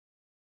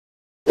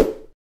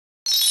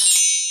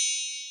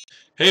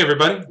Hey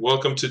everybody,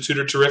 welcome to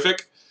Tutor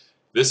Terrific.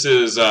 This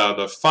is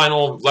the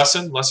final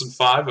lesson, lesson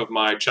 5 of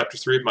my chapter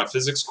 3 of my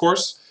physics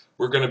course.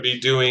 We're going to be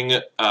doing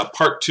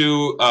part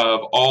 2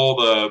 of all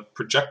the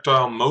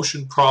projectile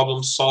motion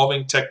problem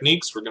solving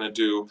techniques. We're going to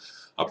do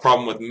a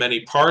problem with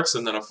many parts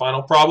and then a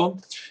final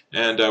problem.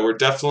 And we're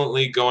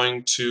definitely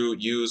going to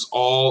use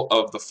all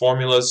of the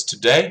formulas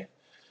today,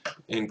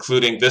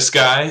 including this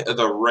guy,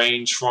 the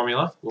range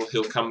formula.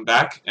 He'll come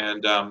back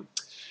and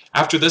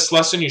after this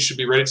lesson, you should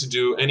be ready to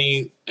do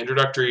any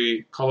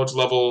introductory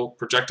college-level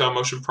projectile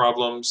motion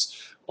problems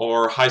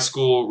or high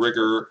school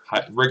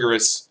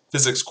rigorous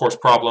physics course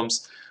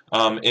problems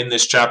in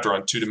this chapter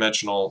on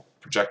two-dimensional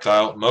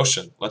projectile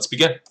motion. Let's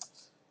begin.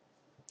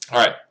 All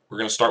right, we're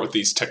going to start with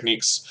these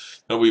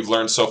techniques that we've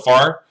learned so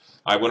far.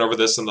 I went over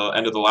this in the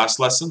end of the last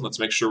lesson. Let's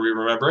make sure we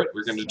remember it.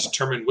 We're going to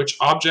determine which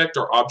object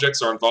or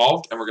objects are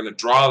involved, and we're going to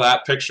draw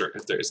that picture.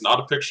 If there is not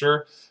a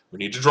picture, we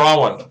need to draw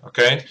one.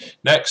 Okay.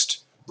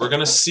 Next, we're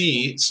going to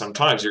see,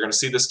 sometimes you're going to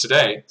see this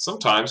today,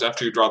 sometimes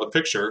after you draw the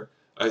picture,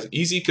 an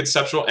easy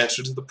conceptual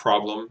answer to the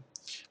problem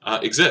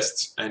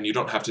exists, and you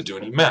don't have to do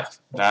any math.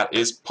 That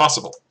is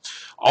possible.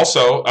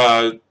 Also,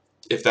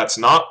 if that's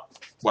not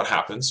what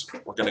happens,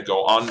 we're going to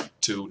go on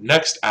to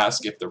next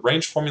ask if the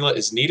range formula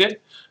is needed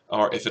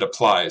or if it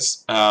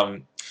applies.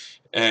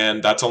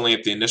 And that's only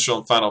if the initial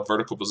and final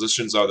vertical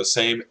positions are the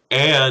same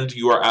and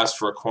you are asked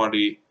for a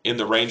quantity in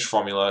the range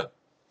formula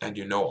and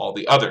you know all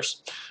the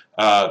others.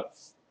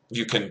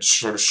 You can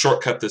sort of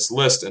shortcut this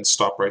list and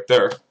stop right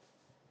there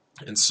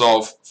and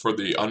solve for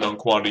the unknown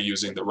quantity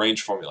using the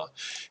range formula.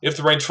 If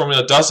the range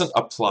formula doesn't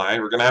apply,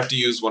 we're going to have to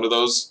use one of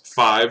those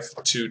 5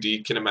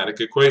 2D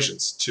kinematic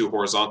equations, 2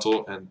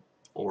 horizontal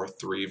or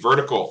 3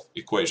 vertical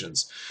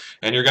equations.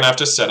 And you're going to have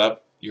to set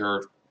up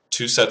your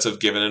 2 sets of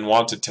given and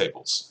wanted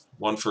tables,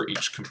 one for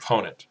each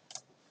component.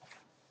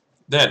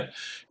 Then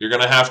you're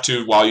going to have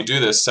to, while you do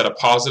this, set a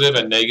positive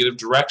and negative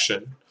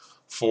direction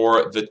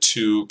for the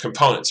 2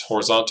 components,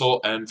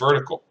 horizontal and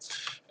vertical.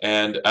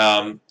 And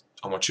I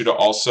want you to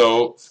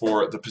also,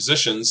 for the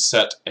positions,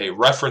 set a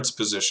reference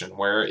position.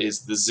 Where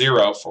is the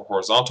 0 for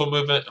horizontal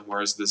movement and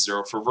where is the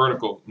 0 for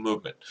vertical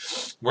movement?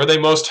 Where they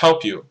most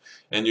help you,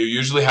 and you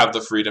usually have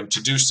the freedom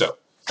to do so.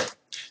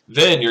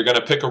 Then you're going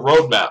to pick a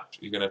roadmap.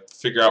 You're going to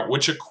figure out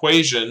which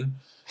equation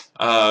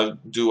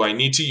do I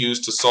need to use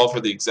to solve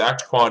for the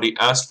exact quantity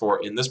asked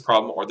for in this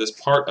problem or this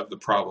part of the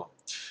problem.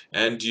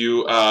 And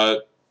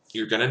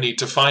you're going to need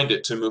to find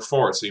it to move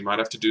forward. So you might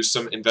have to do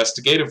some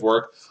investigative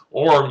work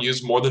or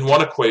use more than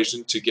one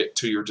equation to get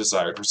to your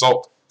desired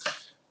result.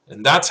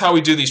 And that's how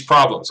we do these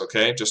problems,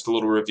 okay? Just a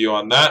little review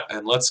on that,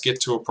 and let's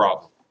get to a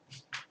problem.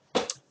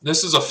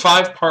 This is a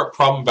 5-part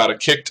problem about a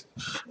kicked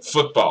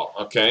football,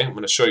 okay? I'm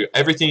going to show you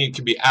everything you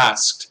can be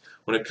asked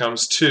when it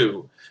comes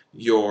to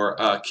your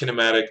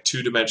kinematic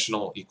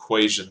two-dimensional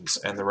equations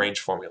and the range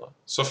formula.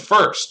 So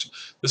first,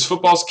 this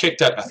football is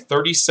kicked at a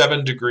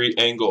 37-degree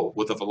angle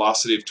with a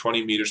velocity of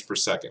 20 meters per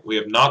second. We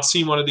have not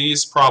seen one of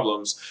these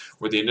problems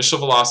where the initial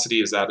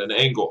velocity is at an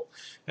angle,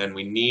 and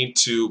we need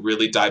to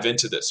really dive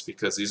into this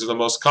because these are the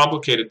most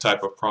complicated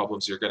type of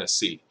problems you're going to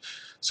see.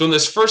 So in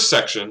this first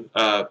section,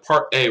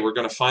 part A, we're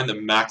going to find the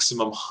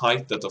maximum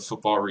height that the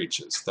football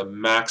reaches, the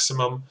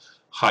maximum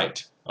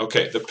height.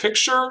 Okay, the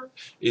picture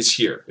is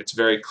here. It's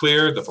very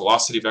clear. The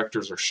velocity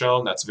vectors are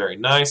shown. That's very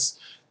nice.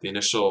 The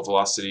initial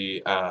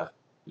velocity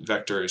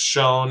vector is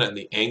shown, and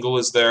the angle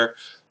is there.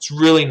 It's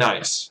really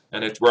nice.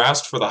 And we're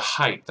asked for the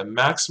height, the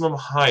maximum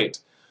height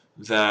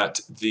that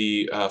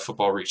the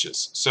football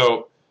reaches.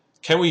 So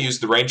can we use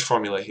the range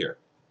formula here?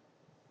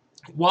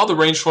 While the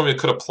range formula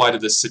could apply to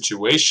this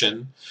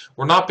situation,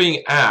 we're not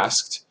being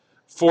asked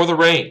for the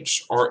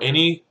range or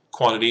any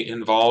quantity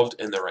involved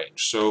in the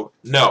range. So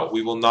no,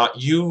 we will not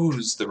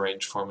use the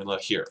range formula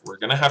here. We're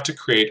going to have to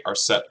create our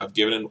set of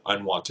given and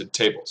unwanted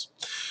tables.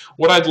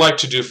 What I'd like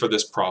to do for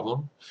this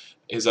problem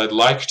is I'd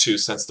like to,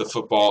 since the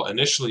football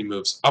initially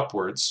moves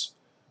upwards,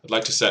 I'd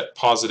like to set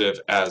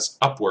positive as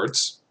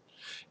upwards,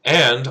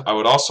 and I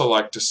would also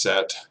like to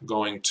set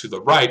going to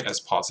the right as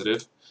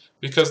positive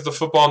because the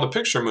football in the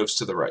picture moves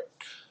to the right.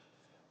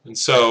 And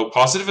so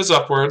positive is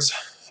upwards,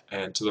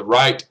 and to the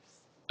right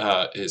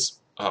is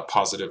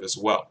positive as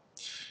well.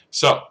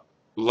 So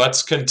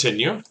let's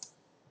continue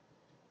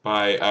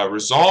by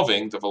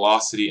resolving the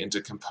velocity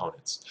into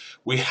components.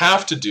 We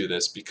have to do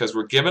this because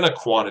we're given a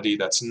quantity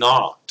that's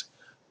not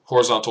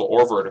horizontal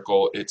or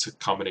vertical. It's a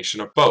combination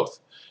of both.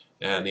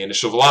 And the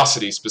initial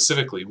velocity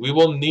specifically, we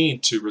will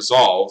need to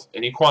resolve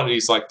any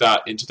quantities like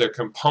that into their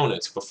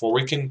components before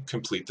we can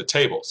complete the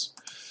tables.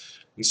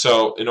 And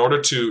so in order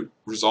to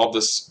resolve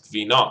this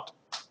V0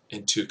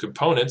 into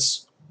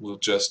components, we'll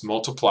just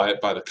multiply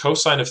it by the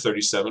cosine of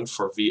 37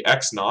 for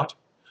Vx0,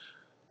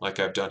 like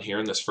I've done here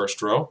in this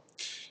first row.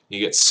 You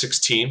get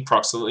 16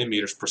 approximately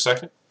meters per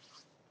second.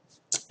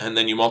 And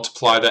then you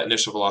multiply that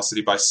initial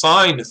velocity by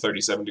sine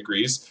 37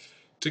 degrees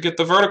to get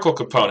the vertical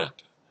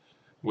component,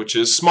 which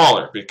is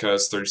smaller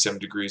because 37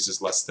 degrees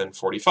is less than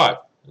 45.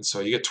 And so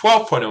you get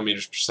 12.0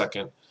 meters per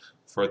second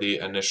for the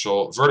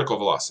initial vertical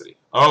velocity.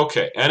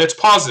 Okay, and it's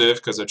positive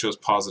because I chose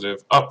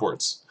positive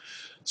upwards.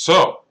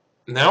 So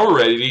now we're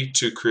ready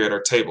to create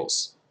our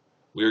tables.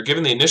 We are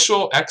given the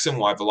initial x and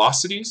y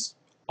velocities.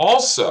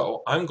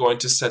 Also, I'm going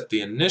to set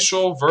the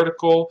initial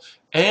vertical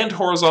and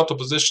horizontal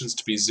positions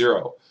to be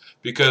 0,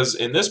 because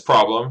in this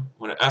problem,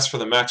 when it asks for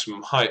the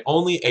maximum height,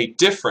 only a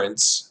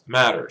difference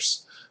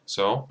matters.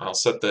 So I'll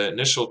set the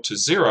initial to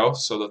 0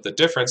 so that the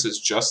difference is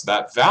just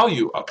that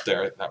value up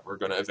there that we're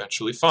going to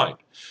eventually find.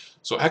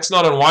 So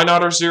x0 and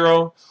y0 are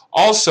 0.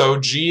 Also,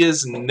 g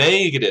is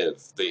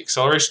negative. The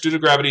acceleration due to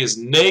gravity is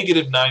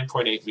negative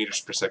 9.8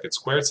 meters per second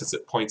squared since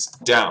it points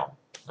down.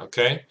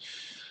 Okay?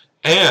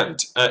 And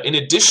in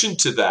addition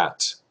to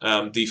that,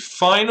 the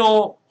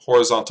final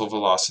horizontal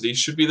velocity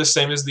should be the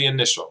same as the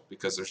initial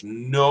because there's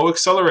no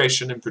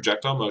acceleration in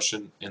projectile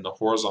motion in the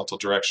horizontal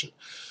direction.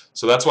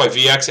 So that's why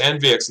Vx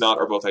and Vx0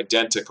 are both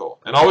identical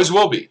and always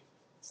will be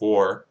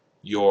for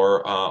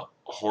your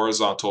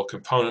horizontal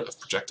component of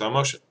projectile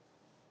motion.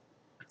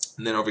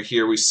 And then over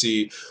here we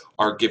see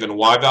our given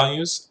y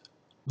values.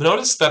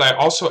 Notice that I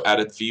also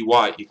added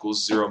Vy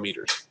equals 0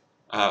 meters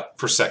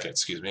per second.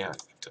 Excuse me, I have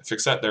to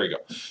fix that. There we go.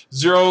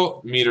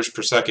 0 meters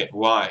per second.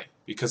 Why?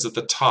 Because at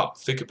the top,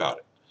 think about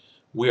it.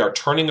 We are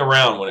turning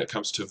around when it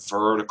comes to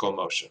vertical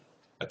motion.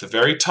 At the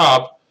very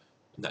top,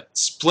 in that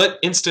split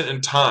instant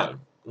in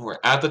time, when we're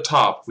at the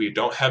top, we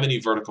don't have any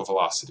vertical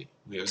velocity.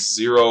 We have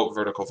 0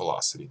 vertical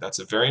velocity. That's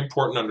a very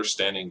important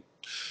understanding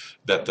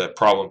that the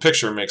problem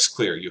picture makes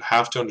clear. You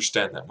have to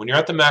understand that. When you're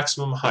at the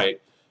maximum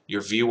height,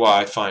 your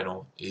Vy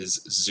final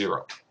is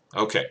 0.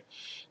 Okay.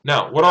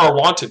 Now, what are our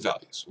wanted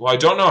values? Well, I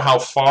don't know how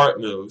far it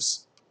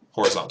moves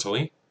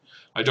horizontally.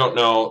 I don't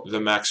know the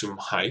maximum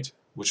height,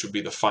 which would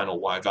be the final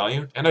y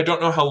value, and I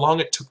don't know how long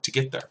it took to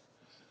get there.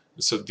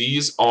 So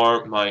these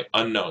are my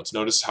unknowns.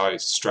 Notice how I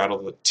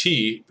straddle the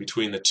t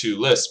between the two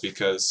lists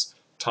because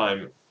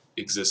time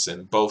exists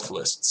in both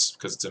lists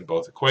because it's in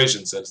both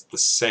equations and it's the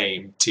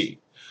same t.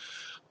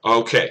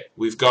 Okay,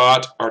 we've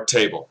got our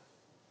table.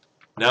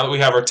 Now that we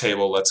have our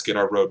table, let's get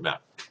our roadmap.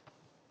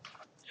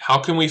 How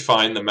can we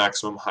find the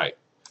maximum height,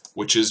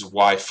 which is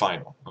y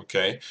final?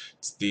 Okay,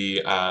 it's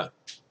the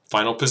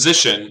final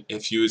position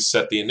if you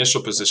set the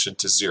initial position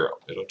to 0.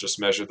 It'll just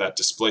measure that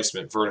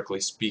displacement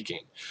vertically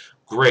speaking.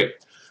 Great.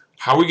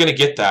 How are we going to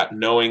get that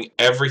knowing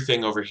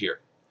everything over here?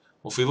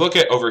 Well, if we look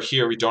at over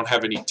here, we don't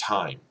have any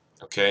time.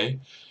 Okay,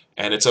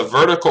 and it's a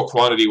vertical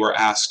quantity we're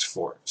asked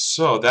for.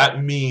 So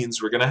that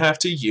means we're going to have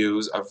to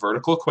use a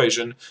vertical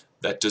equation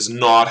that does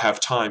not have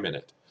time in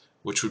it,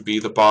 which would be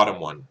the bottom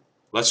one.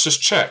 Let's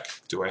just check.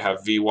 Do I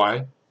have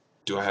Vy?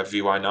 Do I have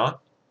Vy naught?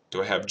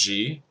 Do I have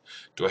G?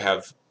 Do I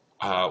have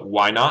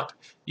y naught?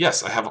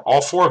 Yes, I have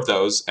all 4 of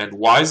those, and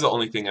y is the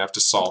only thing I have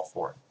to solve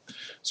for.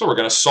 So we're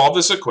going to solve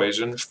this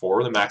equation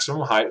for the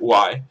maximum height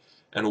y,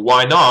 and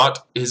y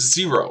naught is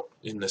 0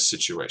 in this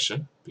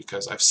situation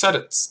because I've set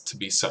it to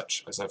be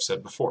such, as I've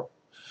said before.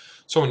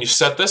 So when you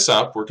set this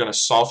up, we're going to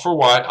solve for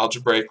y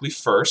algebraically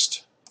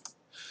first,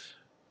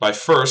 by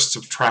first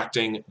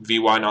subtracting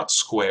Vy naught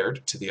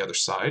squared to the other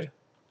side,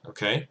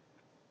 okay,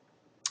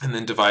 and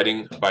then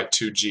dividing by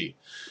 2g.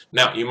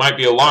 Now, you might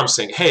be alarmed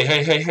saying,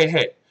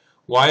 hey,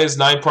 why is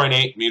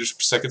 9.8 meters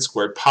per second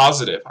squared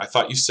positive? I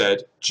thought you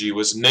said g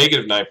was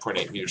negative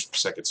 9.8 meters per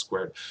second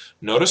squared.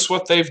 Notice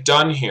what they've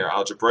done here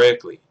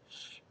algebraically.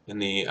 In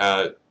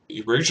the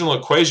original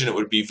equation, it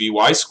would be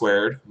Vy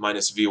squared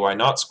minus Vy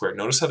naught squared.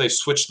 Notice how they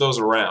switched those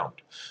around.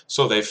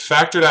 So they've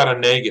factored out a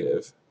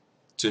negative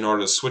in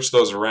order to switch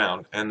those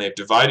around, and they've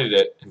divided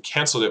it and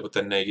canceled it with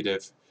the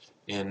negative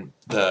in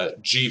the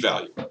g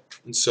value.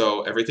 And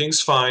so everything's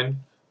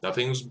fine.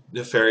 Nothing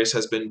nefarious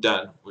has been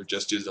done. We've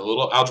just used a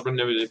little algebra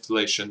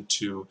manipulation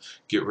to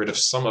get rid of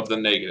some of the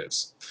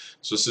negatives.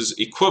 So this is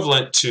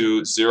equivalent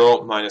to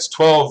 0 minus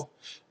 12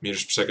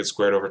 meters per second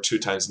squared over 2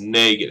 times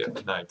negative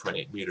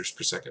 9.8 meters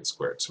per second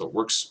squared. So it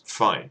works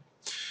fine.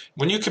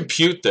 When you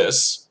compute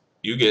this,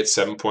 you get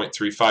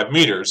 7.35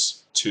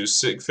 meters, 2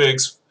 sig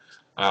figs,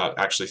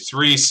 actually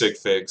 3 sig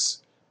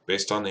figs,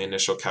 based on the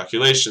initial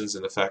calculations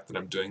and the fact that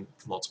I'm doing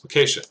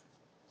multiplication.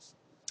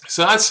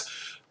 So that's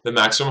the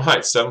maximum height,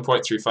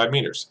 7.35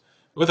 meters.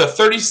 With a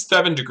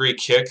 37-degree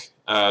kick,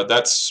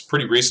 that's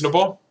pretty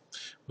reasonable,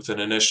 with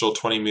an initial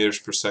 20 meters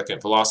per second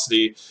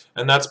velocity,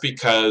 and that's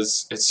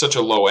because it's such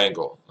a low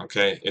angle.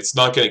 Okay, it's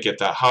not going to get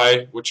that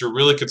high. What you're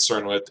really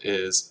concerned with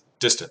is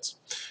distance.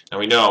 Now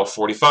we know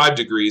 45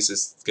 degrees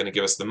is going to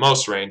give us the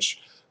most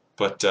range,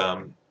 but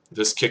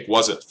this kick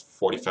wasn't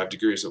 45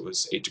 degrees, it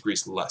was 8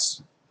 degrees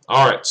less.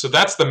 Alright, so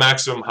that's the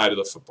maximum height of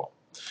the football.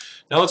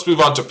 Now let's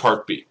move on to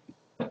part B.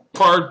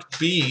 Part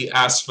B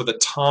asks for the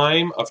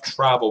time of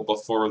travel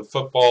before the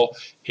football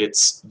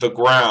hits the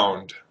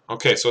ground.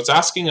 Okay, so it's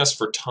asking us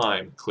for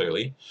time,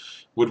 clearly.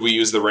 Would we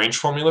use the range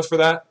formula for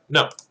that?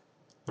 No.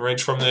 The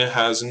range formula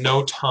has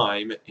no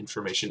time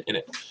information in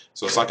it.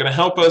 So it's not going to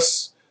help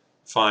us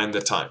find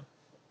the time.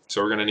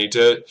 So we're going to need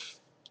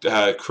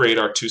to create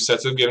our 2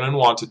 sets of given and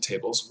wanted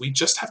tables. We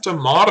just have to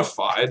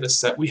modify the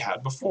set we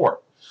had before.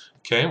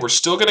 Okay, we're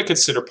still going to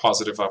consider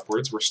positive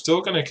upwards. We're still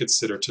going to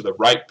consider to the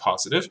right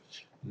positive.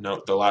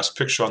 Note the last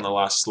picture on the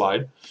last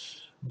slide.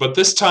 But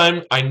this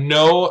time I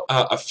know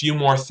a few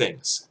more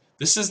things.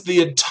 This is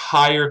the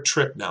entire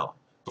trip now.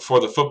 Before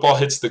the football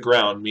hits the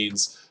ground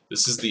means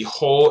this is the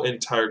whole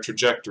entire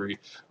trajectory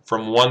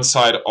from one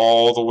side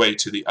all the way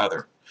to the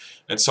other.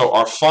 And so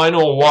our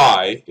final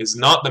y is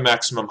not the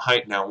maximum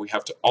height now. We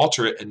have to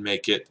alter it and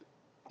make it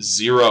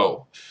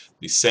 0,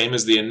 the same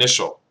as the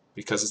initial,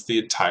 because it's the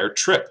entire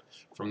trip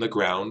from the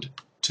ground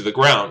to the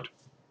ground.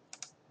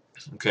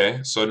 Okay,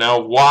 so now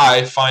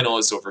y final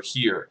is over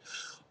here.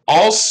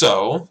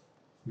 Also,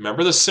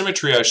 remember the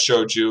symmetry I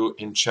showed you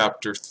in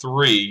Chapter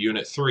 3,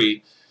 Unit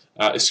 3,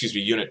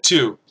 Unit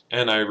 2,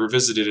 and I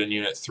revisited in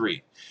Unit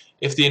 3.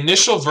 If the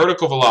initial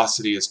vertical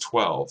velocity is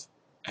 12,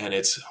 and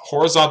it's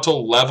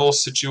horizontal level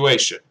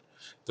situation,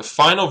 the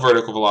final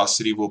vertical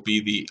velocity will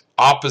be the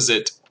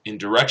opposite in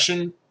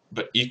direction,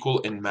 but equal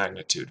in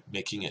magnitude,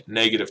 making it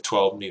negative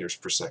 12 meters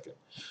per second.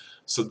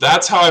 So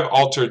that's how I've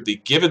altered the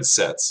given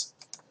sets.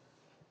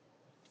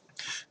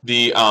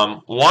 The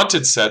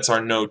wanted sets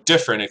are no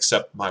different,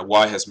 except my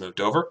y has moved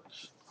over,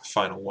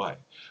 final y.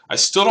 I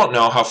still don't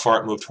know how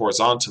far it moved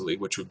horizontally,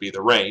 which would be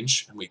the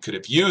range, and we could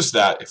have used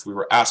that if we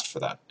were asked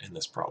for that in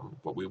this problem,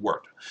 but we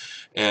weren't.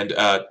 And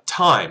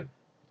time,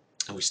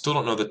 and we still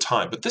don't know the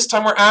time, but this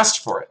time we're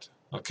asked for it.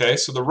 Okay,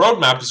 so the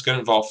roadmap is going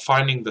to involve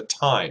finding the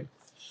time.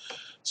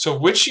 So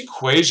which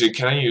equation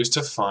can I use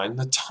to find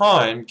the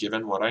time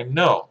given what I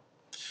know?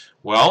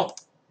 Well,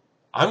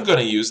 I'm going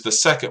to use the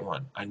second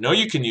one. I know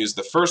you can use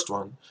the first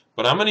one,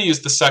 but I'm going to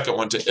use the second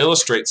one to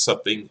illustrate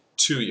something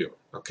to you.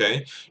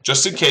 Okay,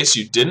 just in case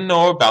you didn't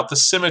know about the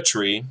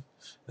symmetry,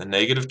 the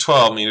negative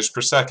 12 meters per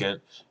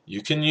second,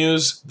 you can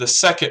use the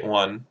second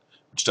one,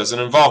 which doesn't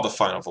involve the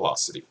final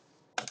velocity.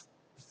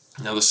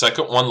 Now the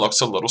second one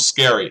looks a little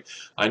scary.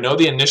 I know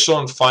the initial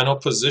and final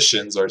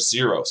positions are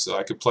 0, so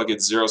I could plug in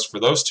zeros for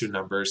those two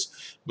numbers,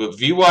 but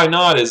Vy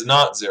naught is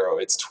not 0,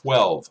 it's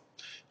 12.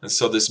 And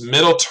so this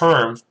middle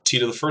term, t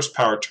to the first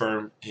power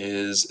term,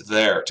 is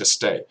there to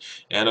stay.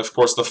 And of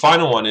course the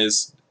final one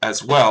is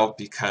as well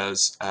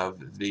because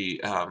of the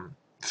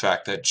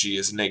fact that g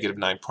is negative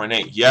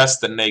 9.8. Yes,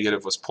 the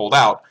negative was pulled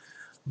out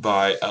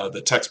by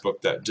the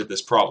textbook that did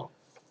this problem.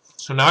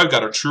 So now I've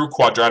got a true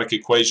quadratic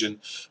equation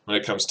when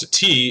it comes to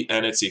t,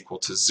 and it's equal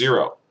to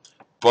 0.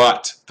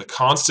 But the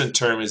constant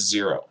term is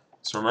 0.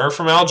 So remember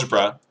from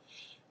algebra,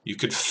 you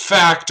could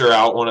factor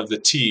out one of the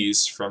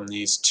t's from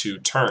these two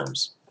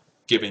terms,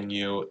 giving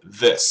you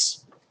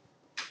this.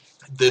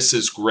 This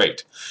is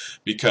great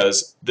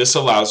because this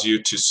allows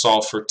you to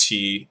solve for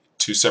t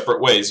two separate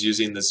ways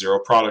using the zero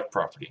product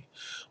property.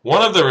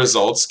 One of the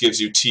results gives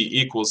you t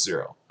equals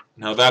 0.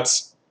 Now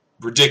that's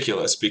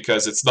ridiculous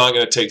because it's not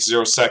going to take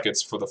 0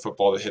 seconds for the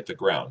football to hit the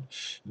ground.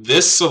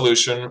 This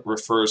solution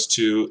refers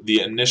to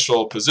the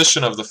initial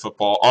position of the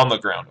football on the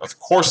ground. Of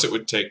course it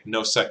would take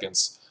no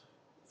seconds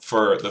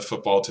for the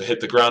football to hit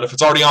the ground if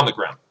it's already on the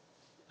ground.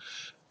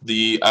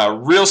 The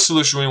real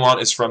solution we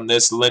want is from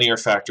this linear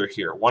factor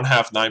here,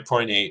 1/2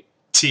 9.8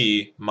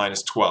 t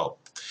minus 12.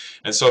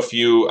 And so if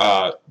you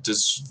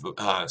just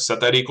set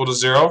that equal to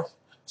 0,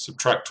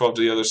 subtract 12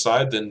 to the other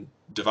side, then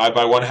divide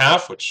by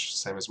 1/2, which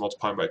same as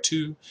multiplying by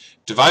 2,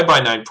 divide by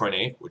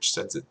 9.8, which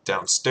sends it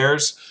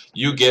downstairs,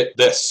 you get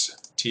this.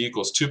 T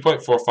equals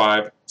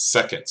 2.45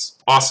 seconds.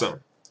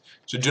 Awesome.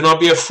 So do not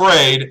be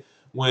afraid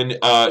when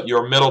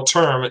your middle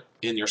term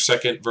in your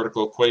second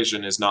vertical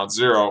equation is not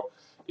 0.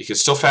 You can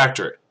still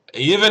factor it.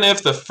 Even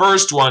if the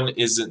first one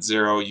isn't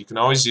 0, you can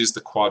always use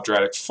the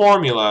quadratic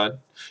formula,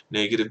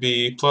 negative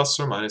b plus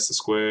or minus the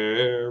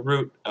square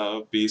root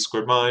of b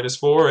squared minus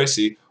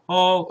 4ac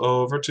all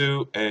over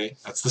 2a.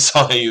 That's the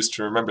song I used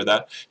to remember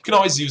that. You can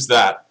always use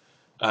that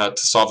to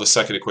solve the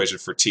second equation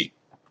for t.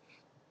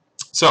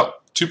 So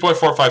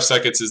 2.45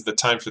 seconds is the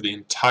time for the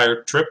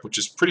entire trip, which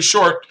is pretty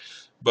short,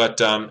 but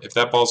if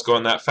that ball's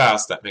going that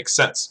fast, that makes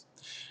sense.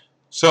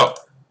 So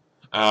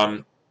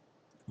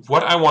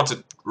what I want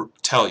to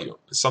tell you,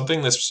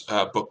 something this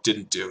book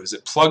didn't do, is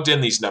it plugged in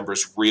these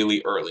numbers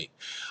really early.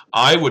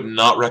 I would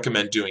not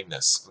recommend doing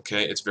this.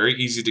 Okay, it's very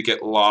easy to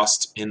get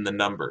lost in the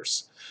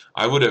numbers.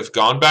 I would have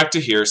gone back to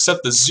here,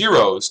 set the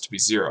zeros to be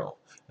 0,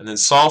 and then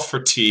solve for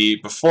t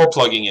before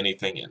plugging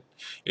anything in.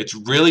 It's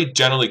really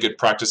generally good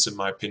practice, in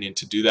my opinion,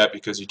 to do that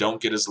because you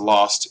don't get as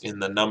lost in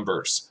the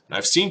numbers. And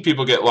I've seen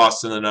people get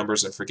lost in the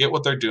numbers and forget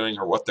what they're doing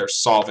or what they're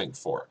solving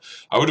for.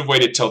 I would have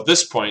waited till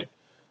this point,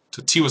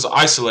 till t was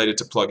isolated,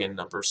 to plug in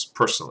numbers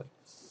personally.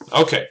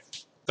 Okay,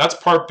 that's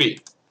part B.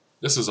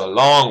 This is a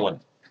long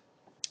one.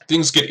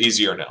 Things get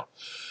easier now.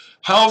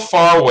 How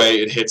far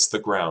away it hits the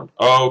ground.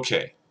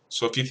 Okay,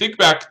 so if you think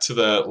back to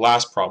the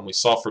last problem, we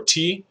solved for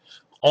t.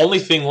 Only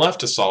thing left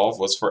to solve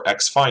was for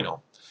x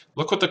final.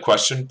 Look what the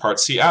question part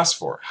C asked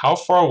for. How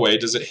far away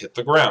does it hit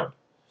the ground?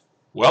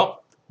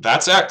 Well,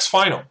 that's x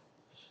final.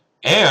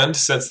 And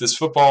since this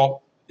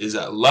football is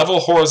a level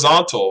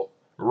horizontal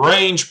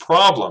range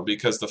problem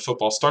because the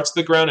football starts at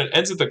the ground and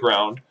ends at the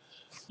ground,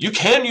 you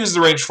can use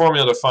the range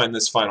formula to find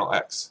this final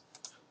x.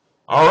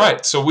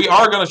 Alright, so we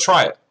are going to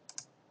try it.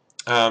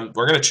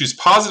 We're going to choose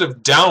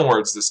positive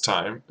downwards this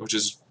time, which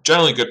is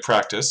generally good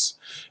practice.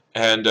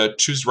 and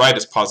choose right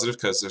as positive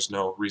because there's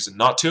no reason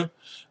not to.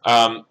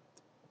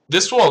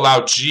 This will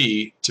allow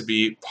G to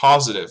be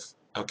positive.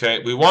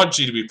 Okay, we want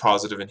G to be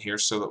positive in here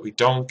so that we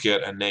don't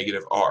get a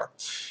negative R.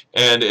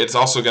 And it's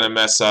also going to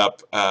mess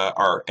up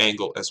our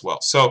angle as well.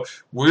 So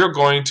we're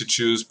going to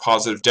choose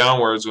positive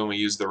downwards when we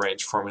use the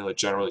range formula,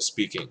 generally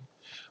speaking.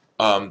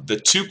 The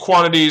two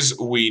quantities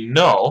we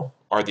know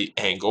are the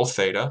angle,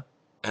 theta,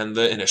 and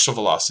the initial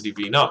velocity,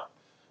 v naught.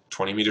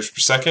 20 meters per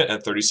second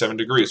and 37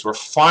 degrees. We're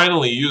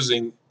finally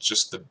using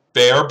just the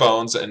bare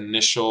bones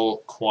initial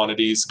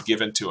quantities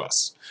given to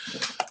us.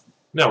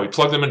 Now we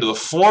plug them into the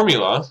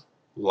formula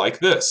like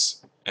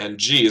this, and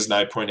G is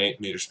 9.8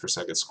 meters per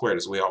second squared,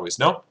 as we always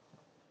know.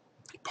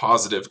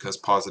 Positive because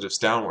positive's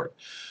downward.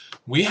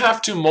 We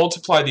have to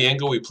multiply the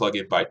angle we plug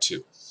in by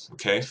 2.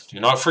 Okay, do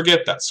not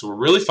forget that. So we're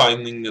really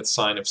finding the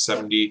sine of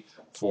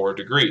 74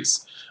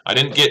 degrees. I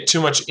didn't get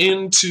too much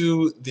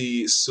into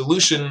the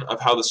solution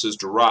of how this is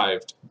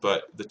derived,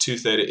 but the 2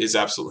 theta is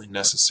absolutely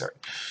necessary.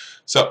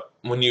 So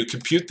when you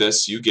compute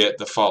this, you get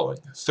the following: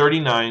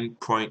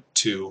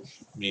 39.2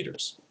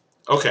 meters.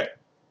 Okay,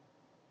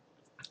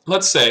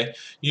 let's say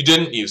you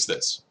didn't use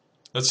this.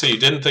 Let's say you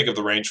didn't think of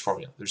the range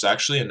formula. There's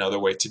actually another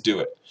way to do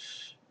it.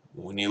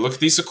 When you look at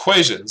these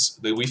equations,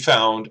 we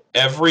found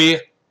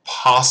every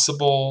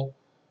possible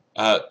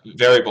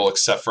variable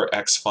except for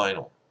x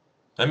final.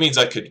 That means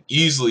I could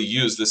easily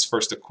use this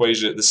first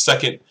equation, the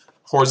second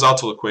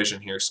horizontal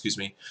equation here, excuse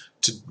me,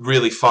 to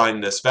really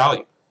find this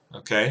value.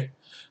 Okay,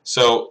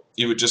 so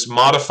you would just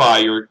modify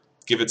your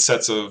given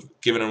sets of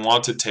given and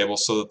wanted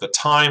tables so that the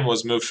time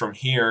was moved from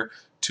here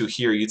to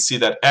here. You'd see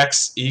that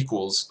x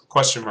equals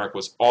question mark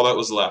was all that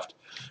was left,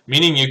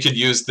 meaning you could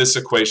use this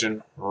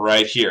equation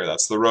right here.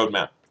 That's the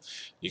roadmap.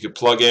 You could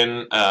plug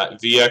in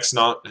Vx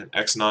naught, and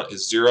x naught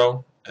is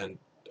 0, and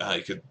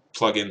you could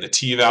plug in the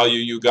t value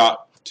you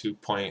got,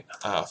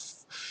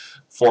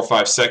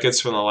 2.45 seconds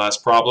from the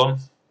last problem,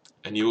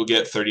 and you will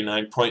get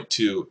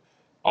 39.2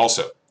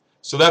 also.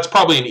 So that's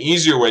probably an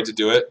easier way to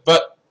do it,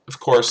 but of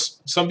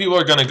course some people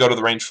are going to go to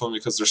the range formula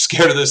because they're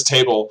scared of this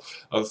table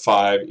of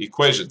 5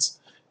 equations,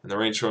 and the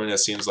range formula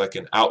seems like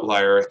an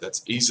outlier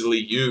that's easily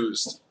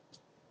used,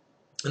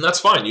 and that's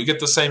fine. You get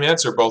the same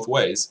answer both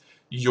ways,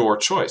 your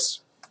choice.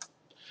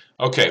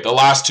 Okay, the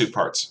last two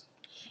parts.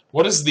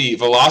 What is the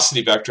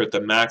velocity vector at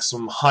the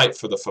maximum height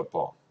for the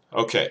football?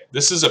 Okay,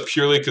 this is a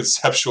purely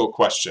conceptual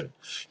question.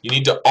 You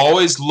need to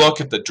always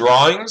look at the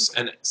drawings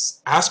and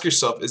ask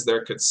yourself, is there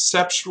a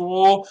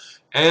conceptual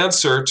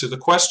answer to the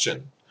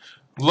question?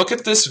 Look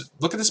at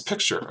this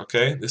picture,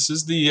 okay? This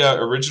is the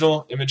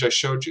original image I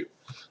showed you.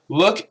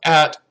 Look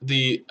at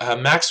the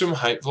maximum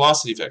height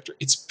velocity vector.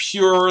 It's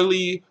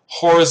purely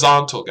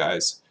horizontal,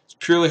 guys. It's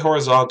purely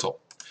horizontal.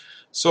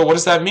 So what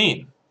does that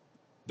mean?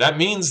 That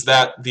means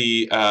that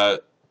the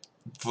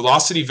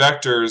velocity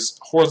vector's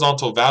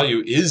horizontal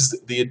value is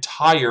the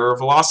entire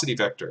velocity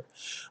vector.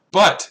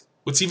 But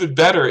what's even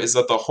better is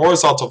that the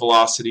horizontal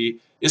velocity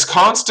is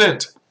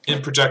constant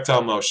in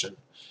projectile motion.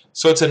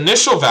 So its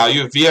initial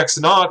value of Vx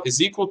naught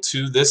is equal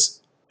to this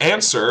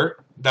answer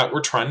that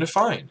we're trying to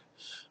find.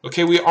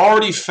 Okay, we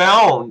already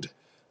found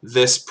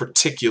this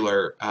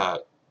particular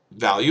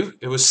value.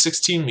 It was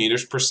 16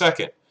 meters per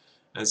second.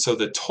 And so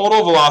the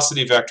total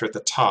velocity vector at the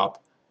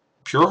top,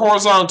 pure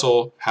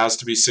horizontal, has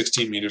to be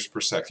 16 meters per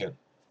second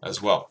as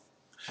well.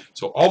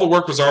 So all the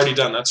work was already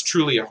done. That's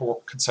truly a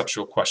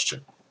conceptual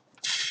question.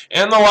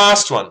 And the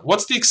last one,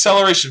 what's the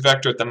acceleration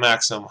vector at the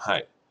maximum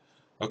height?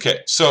 Okay,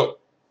 so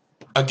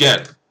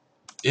again,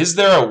 is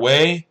there a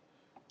way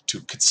to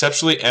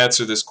conceptually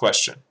answer this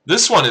question?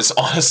 This one is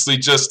honestly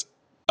just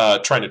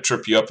trying to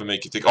trip you up and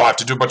make you think, oh, I have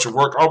to do a bunch of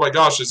work. Oh my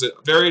gosh, is it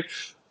varied?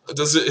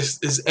 Is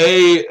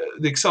the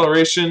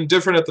acceleration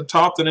different at the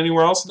top than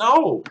anywhere else?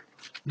 No.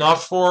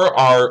 Not for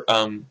our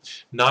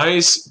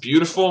nice,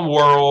 beautiful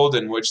world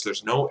in which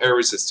there's no air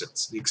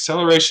resistance. The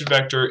acceleration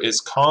vector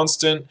is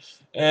constant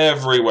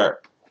everywhere.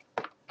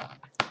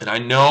 And I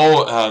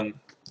know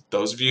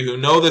those of you who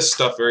know this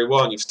stuff very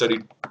well and you've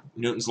studied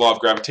Newton's law of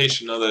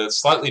gravitation know that it's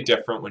slightly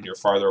different when you're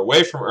farther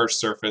away from Earth's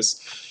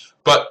surface.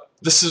 But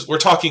we're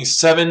talking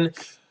 7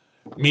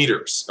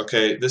 meters.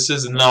 Okay, this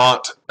is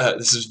not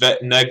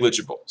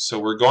negligible. So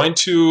we're going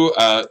to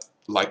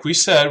like we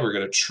said, we're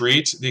going to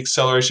treat the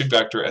acceleration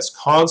vector as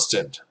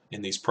constant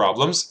in these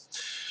problems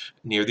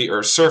near the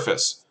Earth's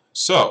surface.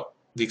 So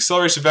the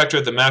acceleration vector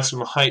at the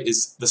maximum height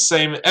is the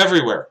same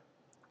everywhere,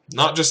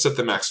 not just at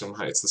the maximum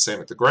height. It's the same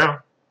at the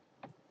ground.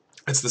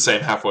 It's the same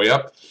halfway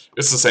up.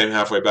 It's the same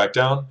halfway back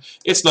down.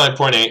 It's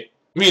 9.8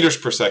 meters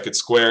per second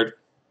squared,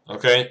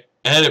 okay,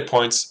 and it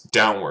points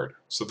downward.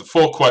 So the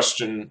full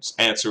question's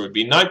answer would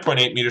be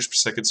 9.8 meters per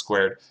second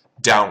squared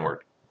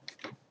downward.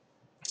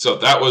 So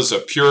that was a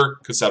pure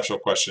conceptual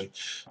question.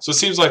 So it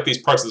seems like these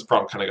parts of this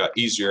problem kind of got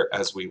easier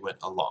as we went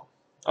along.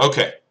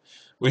 Okay,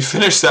 we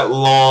finished that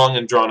long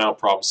and drawn out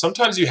problem.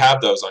 Sometimes you have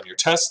those on your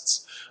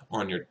tests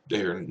or on your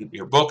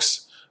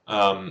books.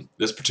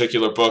 This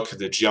particular book,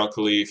 the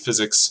Giancoli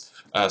Physics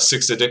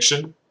 6th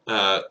edition,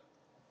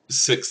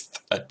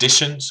 sixth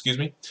edition, excuse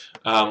me,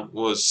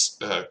 was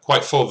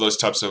quite full of those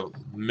types of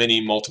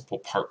mini multiple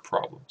part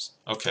problems.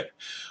 Okay,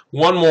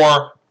 one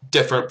more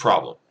different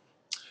problem.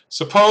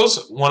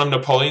 Suppose one of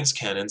Napoleon's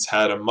cannons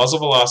had a muzzle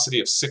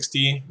velocity of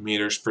 60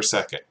 meters per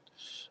second.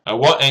 At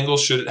what angle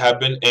should it have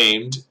been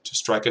aimed to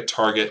strike a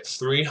target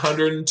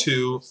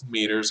 302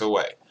 meters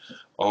away?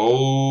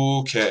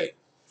 Okay,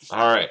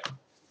 alright.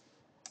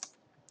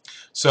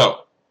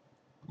 So,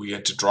 we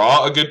get to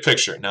draw a good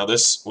picture. Now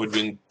this would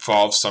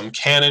involve some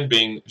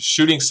cannon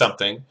shooting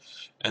something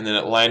and then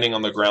it landing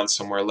on the ground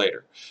somewhere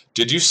later.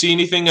 Did you see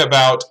anything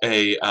about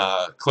a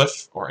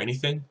cliff or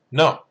anything?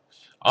 No.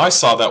 I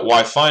saw that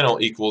y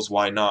final equals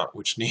y naught,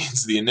 which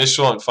means the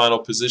initial and final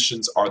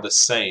positions are the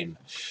same.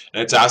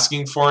 And it's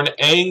asking for an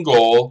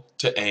angle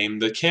to aim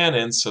the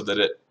cannon so that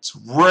its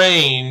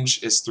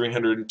range is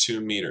 302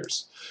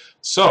 meters.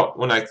 So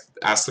when I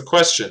ask the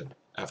question,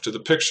 after the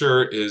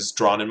picture is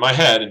drawn in my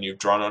head and you've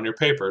drawn on your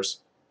papers,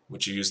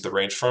 would you use the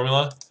range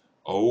formula?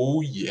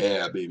 Oh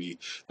yeah, baby.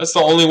 That's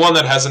the only one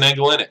that has an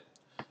angle in it.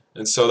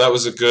 And so that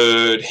was a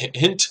good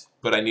hint,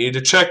 but I needed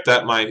to check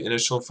that my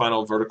initial and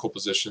final vertical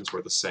positions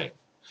were the same.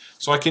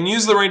 So I can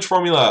use the range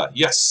formula.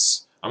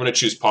 Yes, I'm going to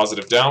choose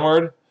positive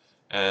downward,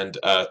 and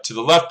to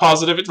the left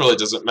positive. It really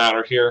doesn't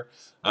matter here.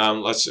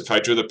 If I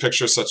drew the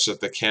picture such that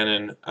the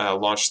cannon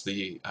launched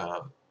the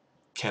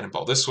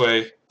cannonball this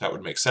way, that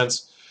would make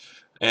sense.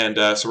 And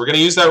so we're going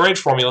to use that range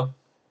formula.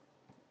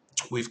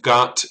 We've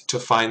got to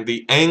find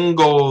the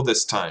angle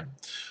this time.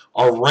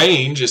 Our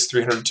range is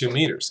 302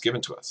 meters given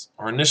to us.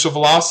 Our initial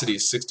velocity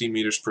is 60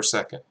 meters per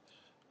second.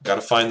 We've got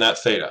to find that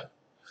theta.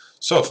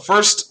 So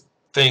first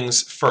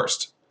things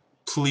first.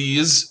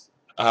 Please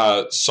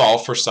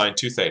solve for sine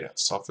 2 theta.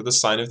 Solve for the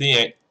sine of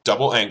the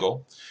double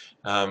angle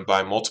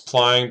by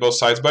multiplying both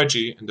sides by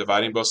g and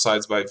dividing both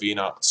sides by v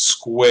naught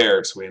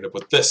squared. So we end up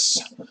with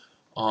this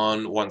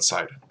on one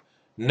side.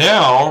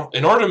 Now,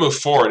 in order to move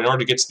forward, in order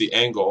to get to the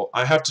angle,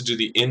 I have to do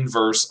the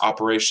inverse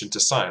operation to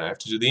sine. I have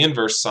to do the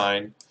inverse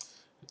sine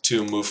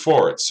to move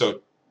forward.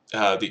 So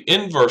the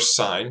inverse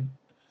sine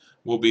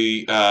will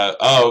be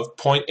of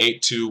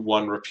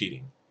 0.821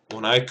 repeating.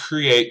 When I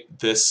create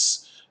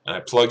this and I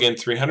plug in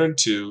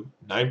 302,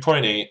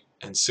 9.8,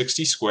 and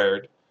 60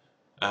 squared,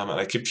 and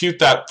I compute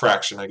that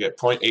fraction, I get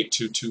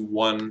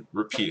 0.8221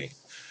 repeating.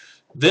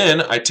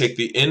 Then I take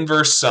the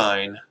inverse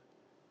sine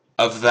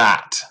of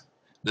that.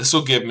 This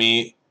will give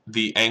me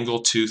the angle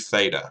 2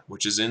 theta,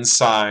 which is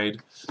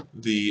inside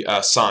the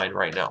sine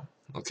right now.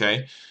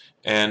 Okay,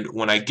 and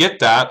when I get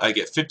that, I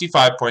get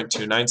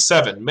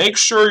 55.297. Make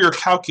sure your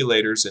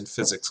calculators in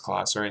physics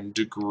class are in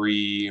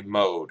degree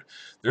mode.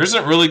 There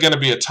isn't really going to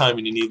be a time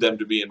when you need them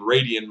to be in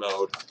radian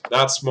mode.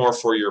 That's more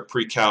for your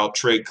pre-cal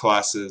trade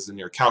classes and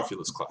your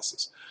calculus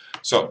classes.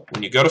 So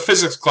when you go to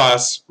physics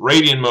class,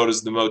 radian mode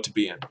is the mode to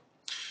be in.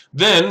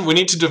 Then we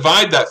need to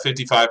divide that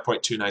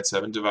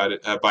 55.297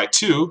 divided by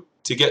 2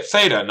 to get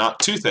theta, not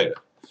 2 theta.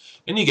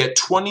 And you get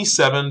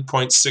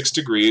 27.6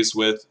 degrees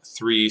with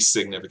 3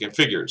 significant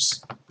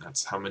figures.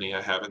 That's how many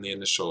I have in the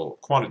initial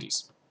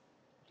quantities.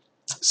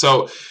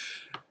 So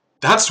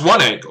that's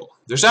one angle.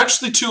 There's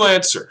actually 2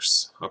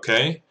 answers,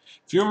 okay?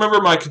 If you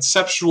remember my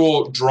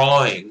conceptual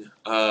drawing,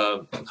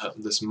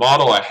 this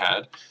model I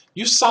had,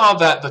 you saw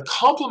that the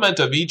complement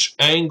of each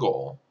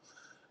angle,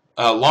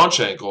 launch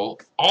angle,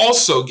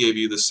 also gave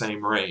you the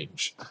same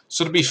range.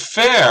 So to be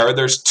fair,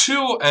 there's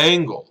 2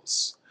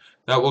 angles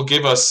that will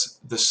give us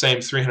the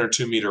same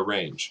 302 meter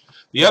range.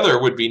 The other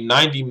would be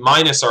 90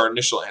 minus our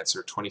initial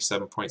answer,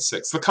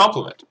 27.6, the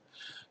complement,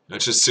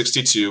 which is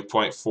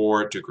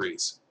 62.4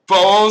 degrees.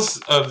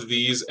 Both of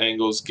these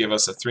angles give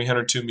us a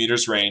 302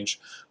 meters range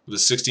with a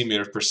 60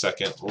 meters per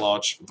second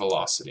launch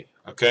velocity.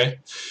 Okay?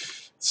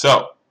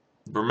 So,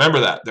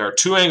 remember that. There are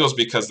 2 angles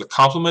because the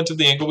complement of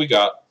the angle we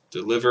got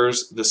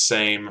delivers the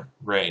same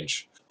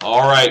range.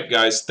 Alright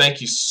guys,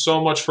 thank you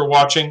so much for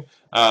watching.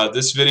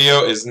 This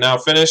video is now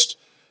finished.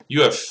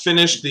 You have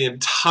finished the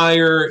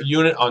entire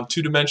unit on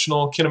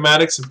 2-dimensional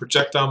kinematics and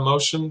projectile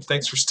motion.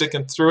 Thanks for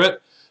sticking through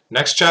it.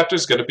 Next chapter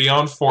is going to be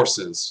on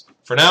forces.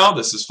 For now,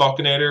 this is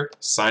Falconator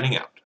signing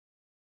out.